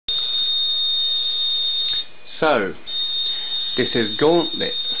So, this is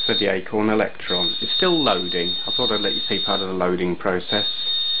Gauntlet for the Acorn Electron. It's still loading. I thought I'd let you see part of the loading process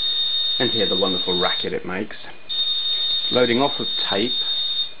and hear the wonderful racket it makes. Loading off of tape.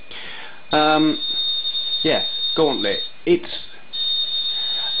 Yes, Gauntlet. It's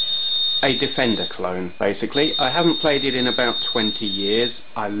a Defender clone, basically. I haven't played it in about 20 years.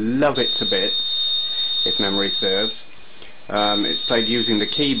 I love it to bits, if memory serves. It's played using the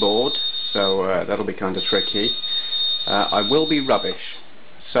keyboard, so that'll be kind of tricky. I will be rubbish,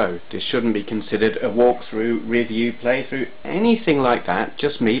 so this shouldn't be considered a walkthrough, review, playthrough, anything like that.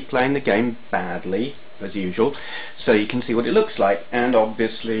 Just me playing the game badly, as usual, so you can see what it looks like. And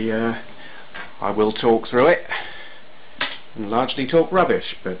obviously I will talk through it and largely talk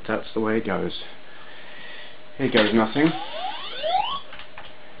rubbish, but that's the way it goes. Here goes nothing.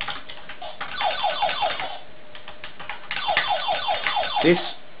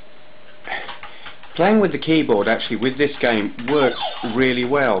 Playing with the keyboard, actually, with this game, works really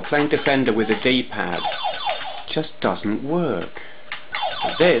well. Playing Defender with a D-pad just doesn't work.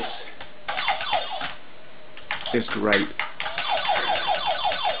 But this is great.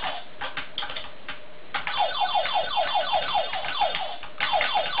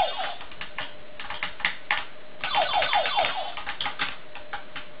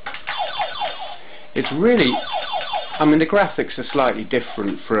 It's really, I mean, the graphics are slightly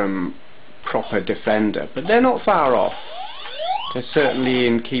different from proper Defender, but they're not far off. They're certainly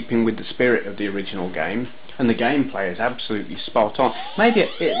in keeping with the spirit of the original game, and the gameplay is absolutely spot on.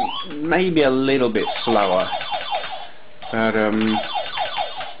 Maybe a little bit slower, but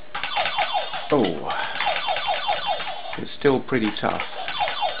oh, it's still pretty tough.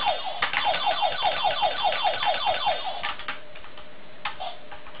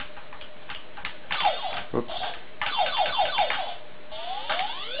 Whoops.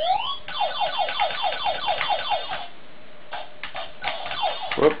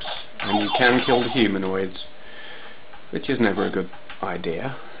 Whoops. And you can kill the humanoids, which is never a good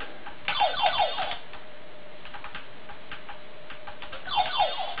idea.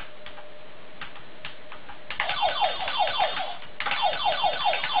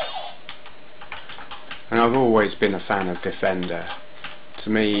 And I've always been a fan of Defender. To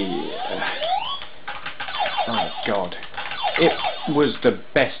me, oh God, it was the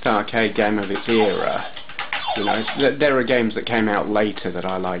best arcade game of its era. You know, there are games that came out later that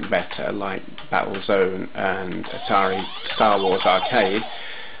I like better, like Battlezone and Atari Star Wars Arcade,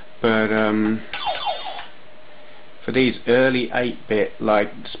 but for these early 8-bit, like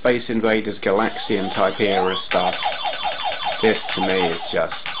Space Invaders, Galaxian type era stuff, this to me is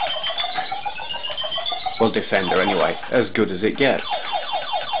just, well, Defender anyway, as good as it gets.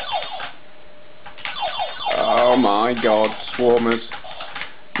 Oh my God, swarmers.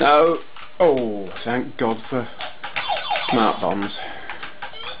 No. Oh, thank God for smart bombs.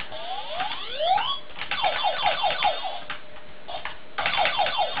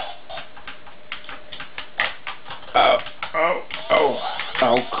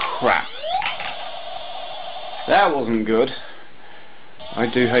 Oh crap. That wasn't good. I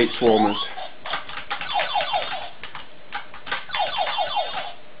do hate swarmers.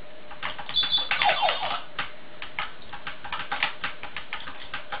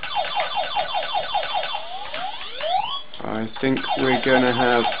 I think we're going to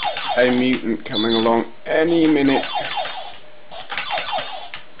have a mutant coming along any minute.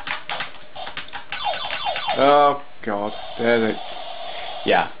 Oh God, there they...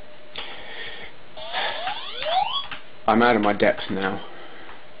 Yeah. I'm out of my depth now.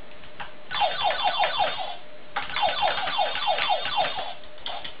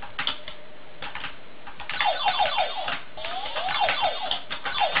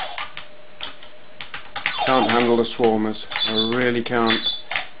 Can't handle the swarmers. I really can't.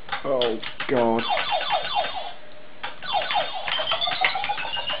 Oh God.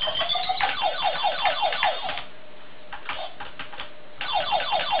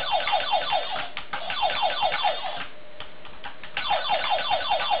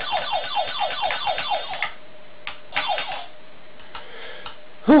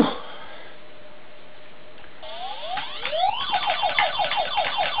 Whew.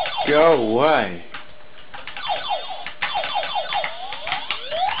 Go away.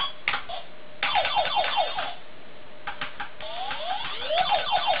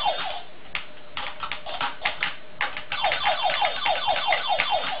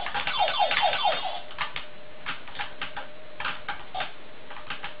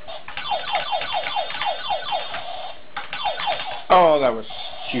 Oh, that was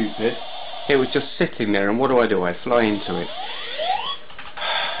stupid. It was just sitting there, and what do? I fly into it.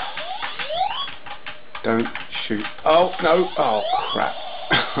 Don't shoot. Oh, no. Oh, crap.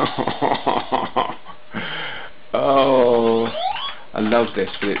 Oh, I love this,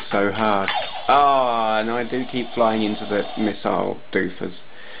 but it's so hard. Oh, and I do keep flying into the missile doofers.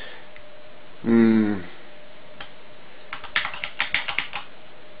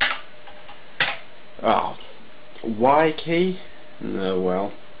 Oh, Y key? Oh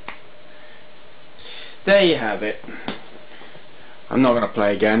well. There you have it. I'm not going to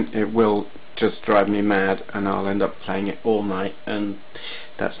play again. It will just drive me mad, and I'll end up playing it all night, and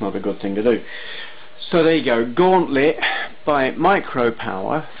that's not a good thing to do. So there you go, Gauntlet by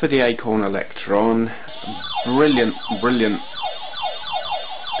Micropower for the Acorn Electron. Brilliant, brilliant.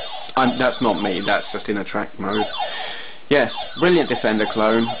 That's not me, that's just in a track mode. Yes, brilliant Defender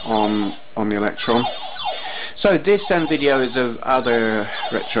clone on the Electron. So this and videos of other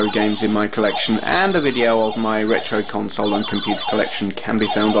retro games in my collection and a video of my retro console and computer collection can be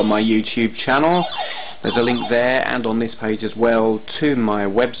found on my YouTube channel. There's a link there and on this page as well to my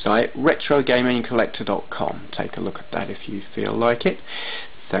website, retrogamingcollector.com. Take a look at that if you feel like it.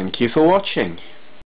 Thank you for watching.